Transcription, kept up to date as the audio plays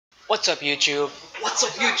What's up, YouTube? What's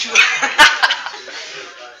up, YouTube?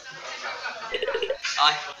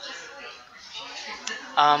 I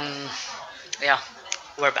Um, yeah,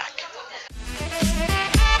 we're back.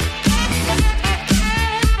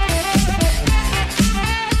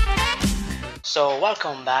 So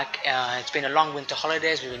welcome back. It's been a long winter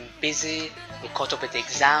holidays. We've been busy. We caught up with the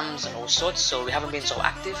exams and all sorts, so we haven't been so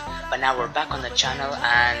active. But now we're back on the channel,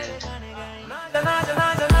 and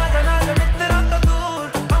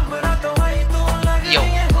yo,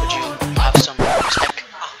 could you have some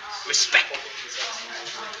respect?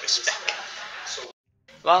 respect.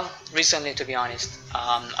 Well, recently, to be honest,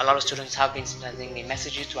 a lot of students have been sending me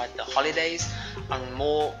messages throughout the holidays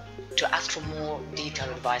to ask for more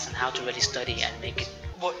detailed advice on how to really study and make it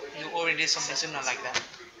What, you already did something similar like that?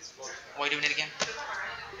 Why are you doing it again?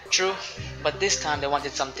 true, but this time they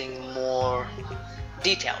wanted something more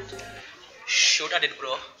detailed. Shoot at it,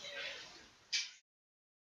 bro.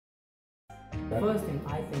 The first thing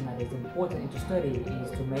I think that is important to study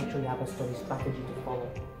is to make sure you have a study strategy to follow.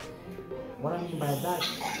 What I mean by that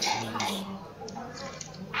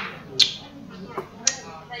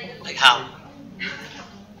Like how?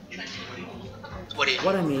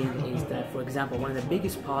 what I mean is that, for example, one of the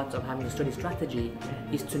biggest parts of having a study strategy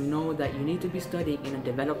is to know that you need to be studying in a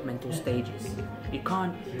developmental stages. You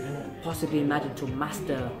can't possibly imagine to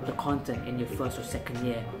master the content in your first or second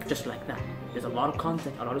year just like that. There's a lot of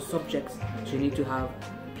content, a lot of subjects, so you need to have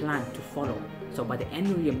a plan to follow. So by the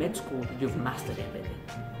end of your med school, you've mastered everything.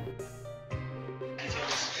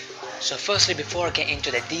 So firstly, before I get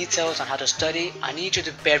into the details on how to study, I need you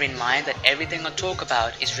to bear in mind that everything I talk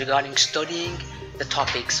about is regarding studying the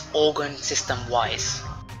topics organ system wise.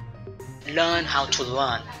 Learn how to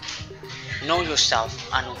learn. Know yourself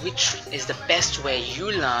and which is the best way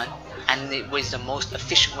you learn and what is the most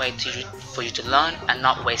efficient way for you to learn and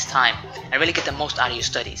not waste time and really get the most out of your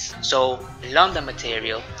studies. So learn the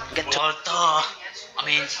material, get to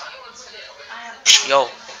yo.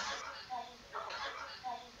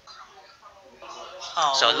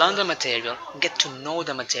 So learn the material, get to know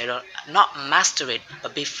the material, not master it,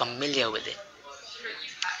 but be familiar with it.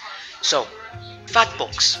 So, fact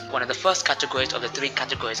books, one of the first categories of the three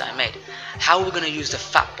categories I made. How are we going to use the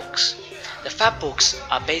fact books? The fact books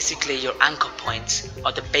are basically your anchor points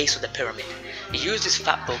or the base of the pyramid. You use these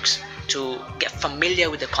fact books to get familiar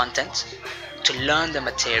with the content, to learn the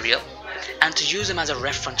material, and to use them as a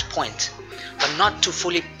reference point. But not to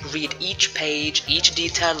fully read each page, each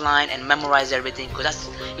detailed line and memorize everything, because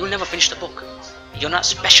you'll never finish the book. You're not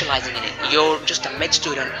specializing in it. You're just a med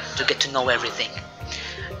student to get to know everything.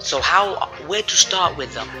 So where to start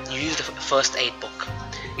with them? You use the first aid book.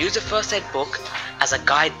 Use the first aid book as a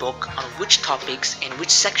guidebook on which topics in which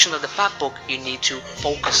section of the fact book you need to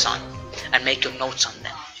focus on and make your notes on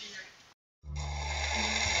them.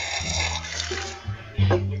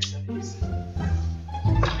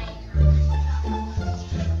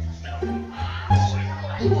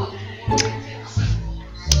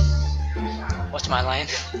 What's my line?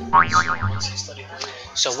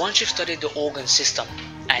 So once you've studied the organ system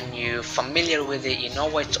and you're familiar with it, you know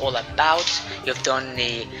what it's all about, you've done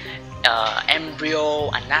the embryo,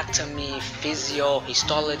 anatomy, physio,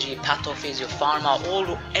 histology, pathophysio,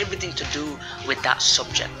 pharma, everything to do with that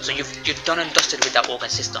subject. So you've done and dusted with that organ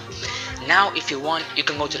system. Now if you want, you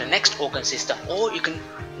can go to the next organ system, or you can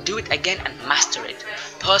do it again and master it.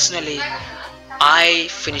 Personally, I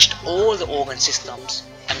finished all the organ systems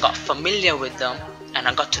and got familiar with them, and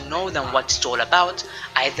I got to know them, what it's all about.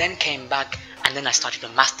 I then came back and then I started to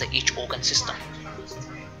master each organ system.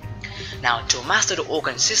 Now to master the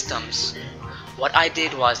organ systems, what I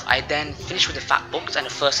did was I then finished with the fact books and the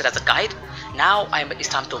first set as a guide. Now it's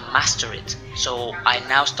time to master it. So I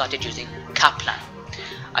now started using Kaplan.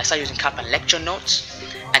 I started using Kaplan lecture notes,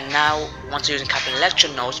 and now once I'm using Kaplan lecture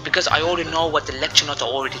notes, because I already know what the lecture notes are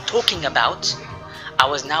already talking about, I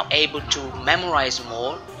was now able to memorize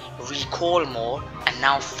more, recall more, and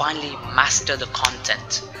now finally master the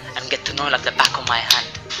content and get to know it like the back of my hand.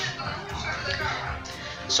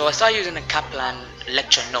 So I started using the Kaplan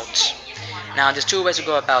lecture notes. Now there's two ways to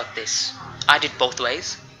go about this. I did both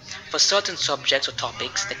ways. For certain subjects or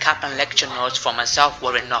topics, the Kaplan lecture notes for myself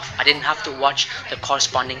were enough. I didn't have to watch the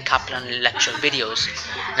corresponding Kaplan lecture videos.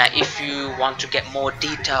 Now if you want to get more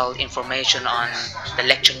detailed information on the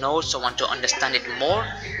lecture notes or want to understand it more,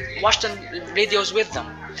 watch the videos with them.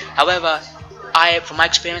 However, from my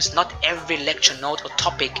experience, not every lecture note or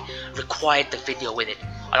topic required the video with it.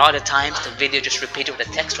 A lot of times the video just repeated what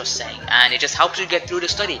the text was saying, and it just helps you get through the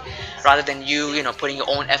study rather than you putting your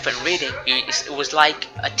own effort in reading. It was like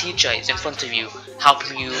a teacher is in front of you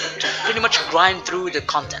helping you to pretty much grind through the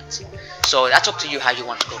content. So that's up to you how you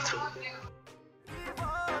want to go through.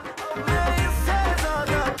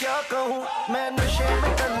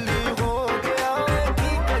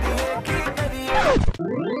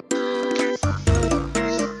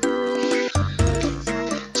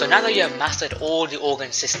 So now that you have mastered all the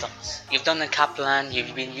organ systems, you've done the Kaplan,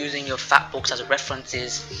 you've been using your fact books as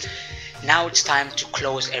references, now it's time to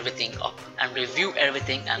close everything up and review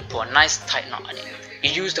everything and put a nice tight knot on it. You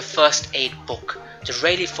use the first aid book to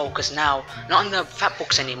really focus now, not on the fact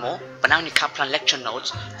books anymore, but now in the Kaplan lecture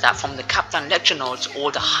notes, that from the Kaplan lecture notes, all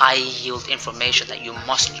the high yield information that you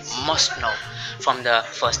must know from the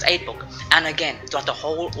first aid book. And again, throughout the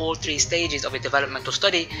all 3 stages of a developmental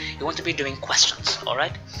study, you want to be doing questions,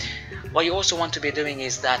 alright? What you also want to be doing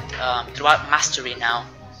is that throughout mastery now,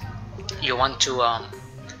 you want to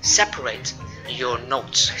separate your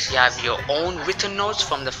notes. You have your own written notes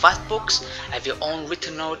from the fact books, have your own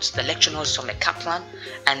written notes, the lecture notes from the Kaplan,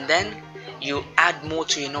 and then you add more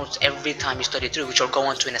to your notes every time you study through, which I'll go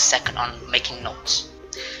on to in a second on making notes.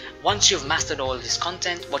 Once you've mastered all this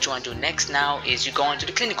content, what you want to do next now is you go on to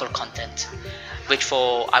the clinical content, which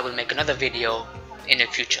I will make another video in the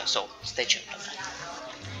future, so stay tuned.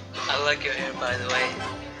 I like your hair, by the way.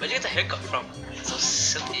 Where'd you get the haircut from? It's so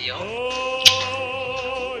silky, yo.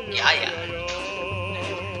 Yeah.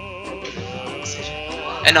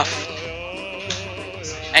 Enough.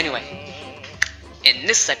 Anyway, in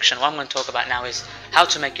this section, what I'm going to talk about now is how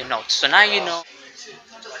to make your notes. So now you know.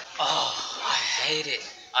 Oh, I hate it.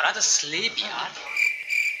 I'd rather sleep, yeah.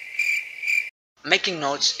 Making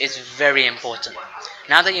notes is very important.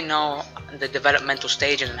 Now that you know the developmental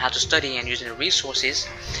stages and how to study and using the resources,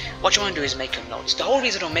 what you want to do is make your notes. The whole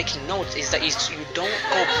reason of making notes is that you don't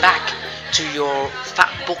go back to your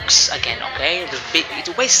fact books again, okay?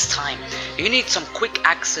 It wastes time. You need some quick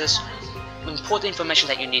access, important information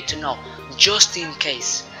that you need to know, just in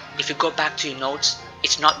case. If you go back to your notes,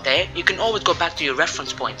 it's not there, you can always go back to your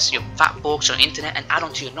reference points, your fact books or internet, and add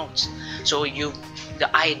on to your notes. So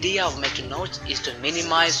the idea of making notes is to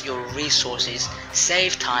minimize your resources,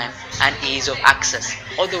 save time and ease of access.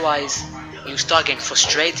 Otherwise, you start getting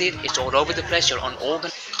frustrated, it's all over the place, you're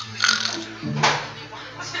unorganized.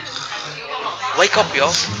 Wake up,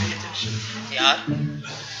 yo. Yeah.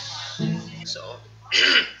 So,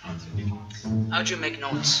 how do you make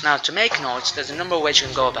notes? Now, to make notes, there's a number of ways you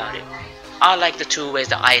can go about it. I like the 2 ways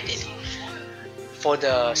that I did. For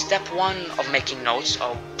the step 1 of making notes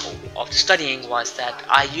of studying was that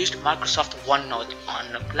I used Microsoft OneNote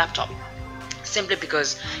on a laptop. Simply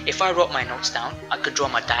because if I wrote my notes down, I could draw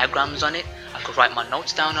my diagrams on it, I could write my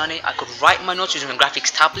notes down on it, I could write my notes using a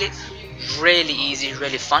graphics tablet. Really easy,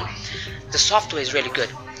 really fun. The software is really good.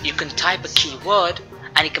 You can type a keyword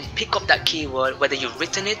and it can pick up that keyword, whether you've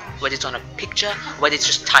written it, whether it's on a picture, whether it's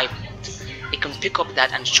just typed. It can pick up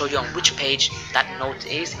that and show you on which page that note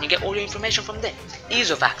is, and you get all your information from there. Ease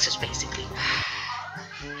of access, basically.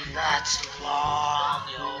 That's long,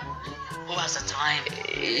 yo. Who has the time?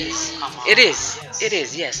 It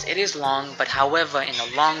is, yes, it is long, but however, in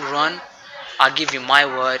the long run, I'll give you my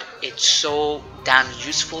word, it's so damn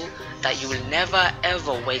useful that you will never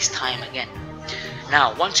ever waste time again.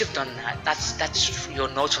 Now, once you've done that, that's your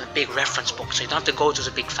notes from the big reference book, so you don't have to go to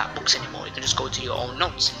the big fat books anymore, you can just go to your own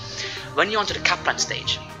notes. When you're onto the Kaplan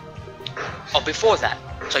stage, or before that,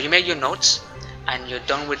 so you made your notes, and you're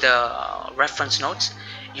done with the reference notes,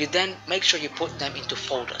 you then make sure you put them into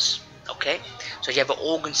folders. Okay, so you have an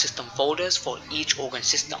organ system folders for each organ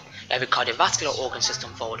system. You have a cardiovascular organ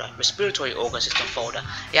system folder, respiratory organ system folder,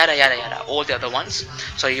 yada yada yada, all the other ones.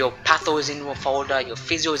 So your patho is in one folder, your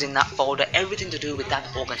physio is in that folder, everything to do with that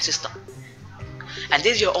organ system. And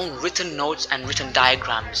these are your own written notes and written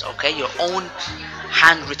diagrams, okay, your own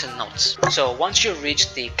handwritten notes. So once you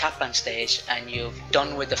reach the Kaplan stage and you've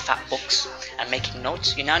done with the fact books and making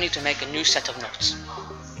notes, you now need to make a new set of notes.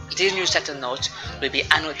 These new set of notes will be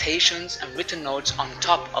annotations and written notes on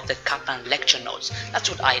top of the Kaplan lecture notes. That's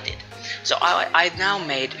what I did. So I now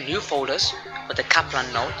made new folders for the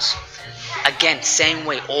Kaplan notes. Again, same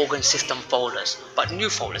way, organ system folders, but new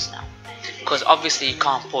folders now. Because obviously you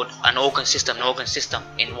can't put an organ system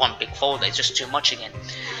in one big folder, it's just too much again.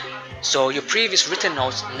 So your previous written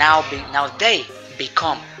notes now they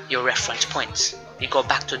become your reference points. You go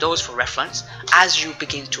back to those for reference as you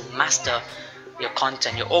begin to master your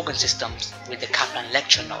content, your organ systems with the Kaplan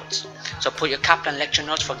lecture notes. So put your Kaplan lecture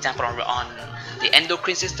notes, for example, on the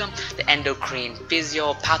endocrine system, the endocrine,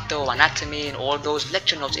 physio, patho, anatomy, and all those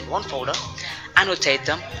lecture notes in one folder. Annotate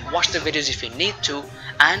them, watch the videos if you need to,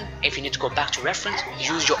 and if you need to go back to reference,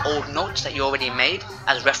 use your old notes that you already made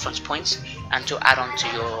as reference points and to add on to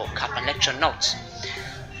your Kaplan lecture notes.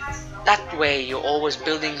 That way you're always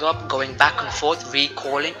building up, going back and forth,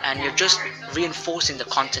 recalling, and you're just reinforcing the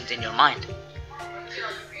content in your mind.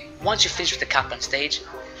 Once you finish with the Kaplan stage,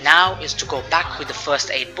 now is to go back with the first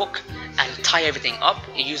aid book and tie everything up.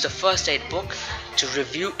 You use the first aid book to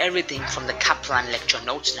review everything from the Kaplan lecture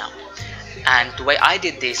notes now. And the way I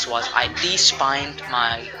did this was I de-spined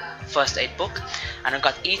my first aid book and I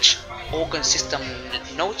got each organ system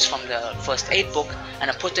notes from the first aid book and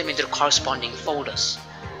I put them into the corresponding folders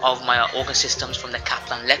of my organ systems from the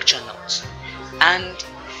Kaplan lecture notes. And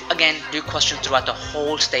again, do questions throughout the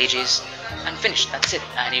whole stages and finish. That's it,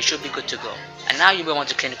 and you should be good to go. And now you move on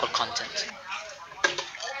to clinical content.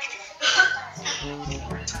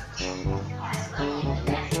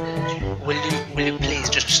 Will you please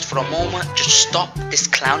just for a moment just stop this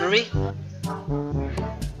clownery?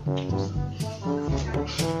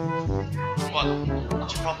 What?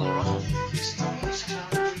 What's your problem, bro?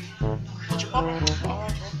 What's your problem?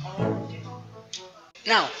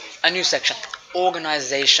 Now, a new section,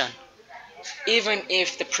 organization. Even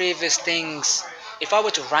if the previous things, if I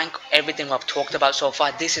were to rank everything I've talked about so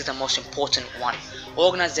far, this is the most important one.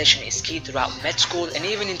 Organization is key throughout med school and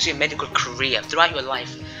even into your medical career, throughout your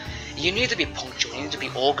life. You need to be punctual, you need to be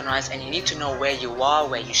organized, and you need to know where you are,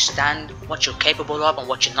 where you stand, what you're capable of and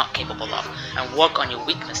what you're not capable of, and work on your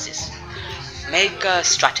weaknesses. Make a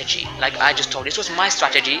strategy, like I just told you. This was my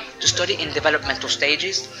strategy, to study in developmental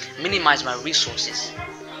stages, minimize my resources.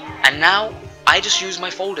 And now I just use my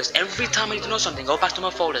folders. Every time I need to know something, go back to my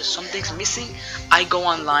folders. Something's missing, I go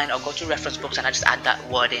online or go to reference books and I just add that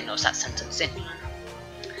word in or that sentence in.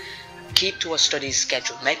 Keep to a study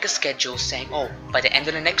schedule. Make a schedule saying, oh, by the end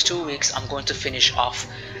of the next 2 weeks I'm going to finish off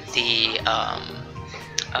the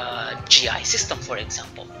GI system, for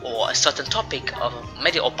example, or a certain topic of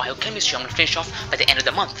medical or biochemistry I'm going to finish off by the end of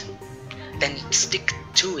the month. Then stick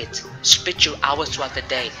to it. Split your hours throughout the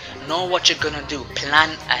day. Know what you're gonna do. Plan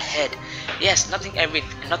ahead. Yes, nothing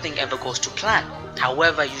ever goes to plan.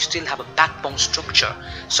 However, you still have a backbone structure.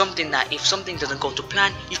 Something that if something doesn't go to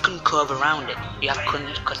plan, you can curve around it. You have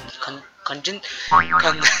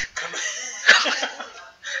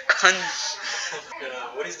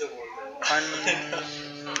what is the word?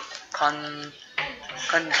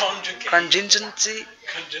 Contingency.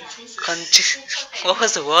 Contingency? What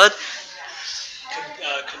was the word?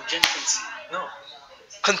 Contingency. No.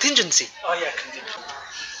 Contingency. Oh yeah, contingency.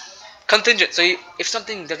 Contingent. So if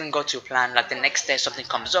something doesn't go to plan, like the next day something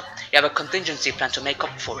comes up, you have a contingency plan to make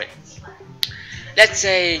up for it. Let's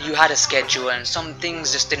say you had a schedule and some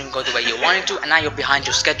things just didn't go the way you wanted to, and now you're behind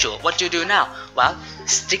your schedule. What do you do now? Well,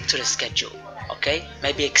 stick to the schedule. Okay,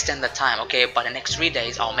 maybe extend the time. Okay, by the next 3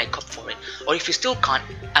 days I'll make up for it. Or if you still can't,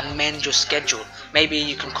 amend your schedule. Maybe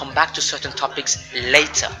you can come back to certain topics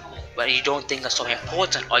later where you don't think are so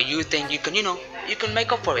important, or you think you can, you can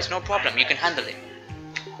make up for it. It's no problem, you can handle it.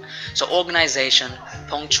 So organization,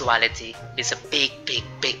 punctuality is a big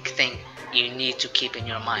thing you need to keep in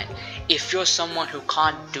your mind. If you're someone who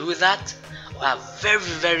can't do that, or have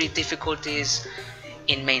very difficulties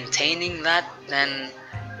in maintaining that, then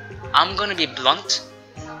I'm gonna be blunt.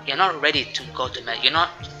 You're not ready to go to you're not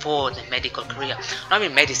for the medical career. Not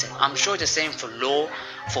in medicine. I'm sure it's the same for law,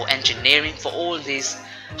 for engineering, for all these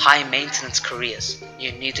high maintenance careers.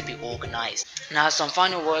 You need to be organized. Now, some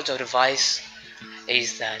final words of advice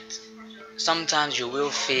is that sometimes you will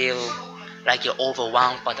feel like you're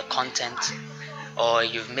overwhelmed by the content, or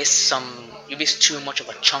you missed too much of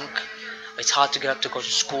a chunk. It's hard to get up to go to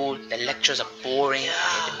school. The lectures are boring,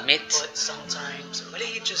 I admit. But sometimes,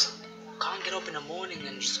 really, you just can't get up in the morning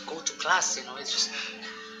and just go to class. It's just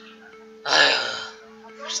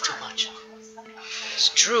it's too much. It's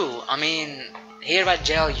true. I mean, here at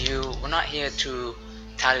JLU, we're not here to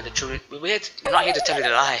tell you the truth. We're not here to tell you the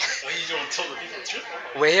lie. Well, you don't tell the people the truth.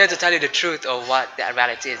 We're here to tell you the truth of what the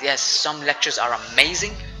reality is. Yes, some lectures are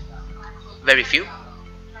amazing. Very few.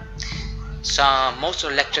 Most of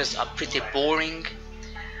the lectures are pretty boring.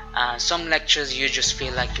 Some lectures you just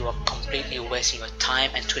feel like you are completely wasting your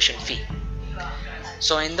time and tuition fee.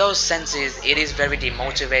 So in those senses, it is very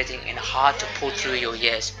demotivating and hard to pull through your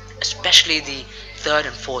years, especially the 3rd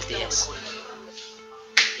and 4th years.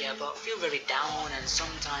 Yeah, but I feel very down, and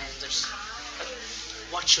sometimes there's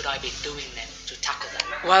what should I be doing then to tackle that?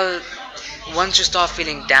 Well, once you start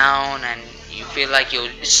feeling down and you feel like you're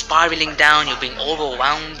spiraling down, you're being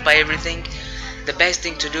overwhelmed by everything, the best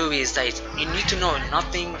thing to do is that you need to know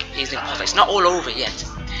nothing is impossible. It's not all over yet.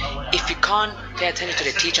 If you can't pay attention to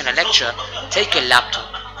the teacher and the lecture, take your laptop,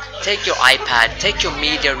 take your iPad, take your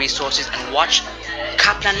media resources and watch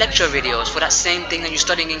Kaplan lecture videos for that same thing that you're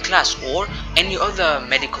studying in class, or any other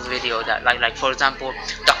medical video that like for example,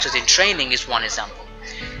 Doctors in Training is one example.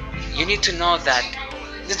 You need to know that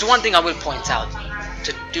there's one thing I will point out.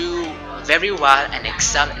 To do very well and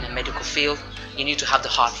excel in the medical field, you need to have the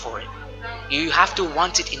heart for it. You have to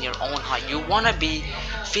want it in your own heart. You want to be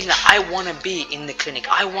feeling like, I want to be in the clinic.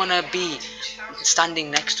 I want to be standing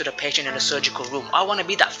next to the patient in the surgical room. I want to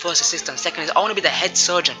be that first assistant, second assistant. I want to be the head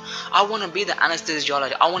surgeon. I want to be the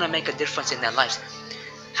anesthesiologist. I want to make a difference in their lives.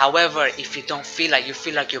 However, if you don't feel like, you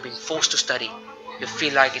feel like you're being forced to study, you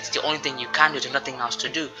feel like it's the only thing you can do, there's nothing else to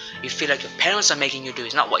do, you feel like your parents are making you do,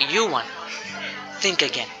 it's not what you want, think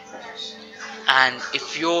again. And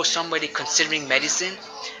if you're somebody considering medicine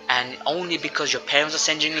and only because your parents are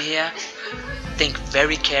sending you here, think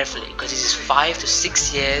very carefully, because this is 5 to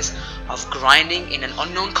 6 years of grinding in an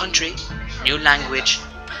unknown country, new language,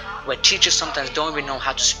 where teachers sometimes don't even know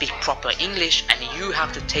how to speak proper English, and you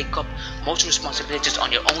have to take up most responsibilities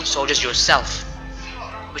on your own shoulders yourself,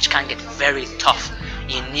 which can get very tough.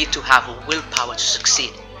 You need to have willpower to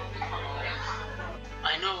succeed.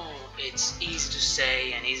 I know it's easy to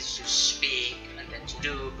say and easy to speak and then to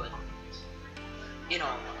do, but you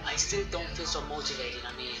know, I still don't feel so motivated.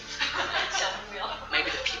 I mean, maybe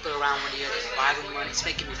the people around me here, the environment, it's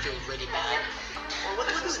making me feel really bad.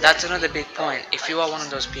 That's another big point. If you are one of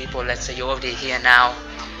those people, let's say you're already here now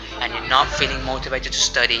and you're not feeling motivated to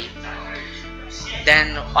study,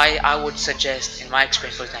 then I would suggest, in my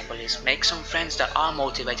experience for example, is make some friends that are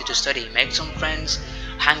motivated to study. Make some friends,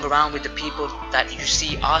 hang around with the people that you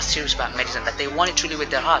see are serious about medicine, that they want it truly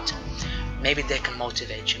with their heart. Maybe they can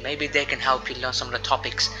motivate you, maybe they can help you learn some of the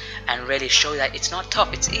topics and really show that it's not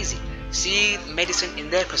tough, it's easy. See medicine in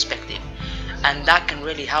their perspective, and that can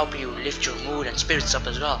really help you lift your mood and spirits up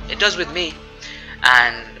as well. It does with me,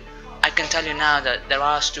 and I can tell you now that there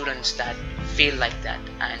are students that feel like that,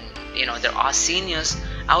 and you know, there are seniors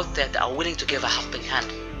out there that are willing to give a helping hand.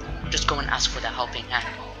 Just go and ask for that helping hand.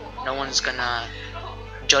 No one's gonna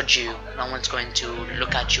judge you, no one's going to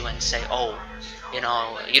look at you and say, oh, you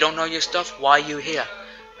know, you don't know your stuff, why are you here?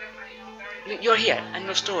 You're here, end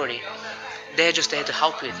of story. They're just there to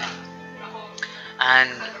help you with them. And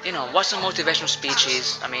you know, watch some motivational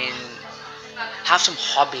speeches. I mean, have some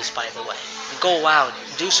hobbies, by the way. Go out,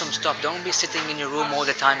 do some stuff. Don't be sitting in your room all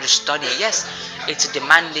the time just studying. Yes, it's a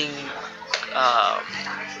demanding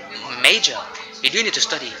major. You do need to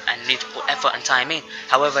study and need to put effort and time in.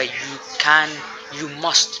 However, you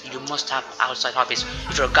must have outside hobbies.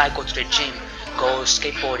 If you're a guy, go to the gym, go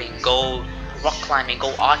skateboarding, go rock climbing,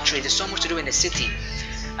 go archery. There's so much to do in the city.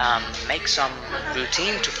 Make some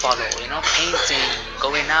routine to follow, you know, painting,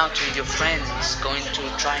 going out with your friends, going to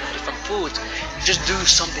trying different foods. Just do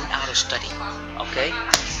something out of study, okay?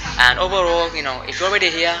 And overall, you know, if you're already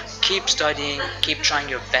here, keep studying, keep trying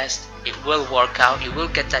your best. It will work out. You will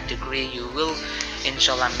get that degree. You will,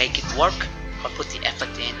 inshallah, make it work. But put the effort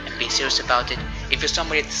in and be serious about it. If you're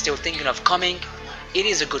somebody that's still thinking of coming, it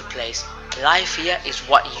is a good place. Life here is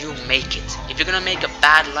what you make it. If you're gonna make a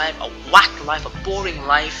bad life, a whack life, a boring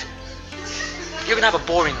life, you're gonna have a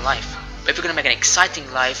boring life. But if you're gonna make an exciting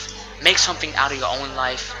life, make something out of your own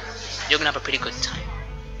life, you're gonna have a pretty good time.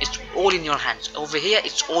 It's all in your hands. Over here,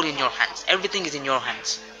 it's all in your hands. Everything is in your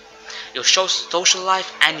hands. Your social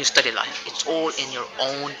life and your study life, it's all in your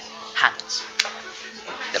own hands.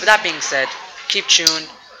 With that being said, keep tuned.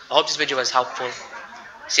 I hope this video was helpful.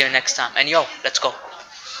 See you next time. And yo, let's go.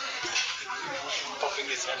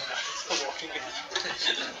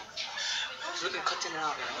 Look at cutting it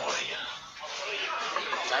out.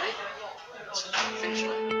 Is that it? Finish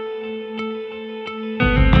it.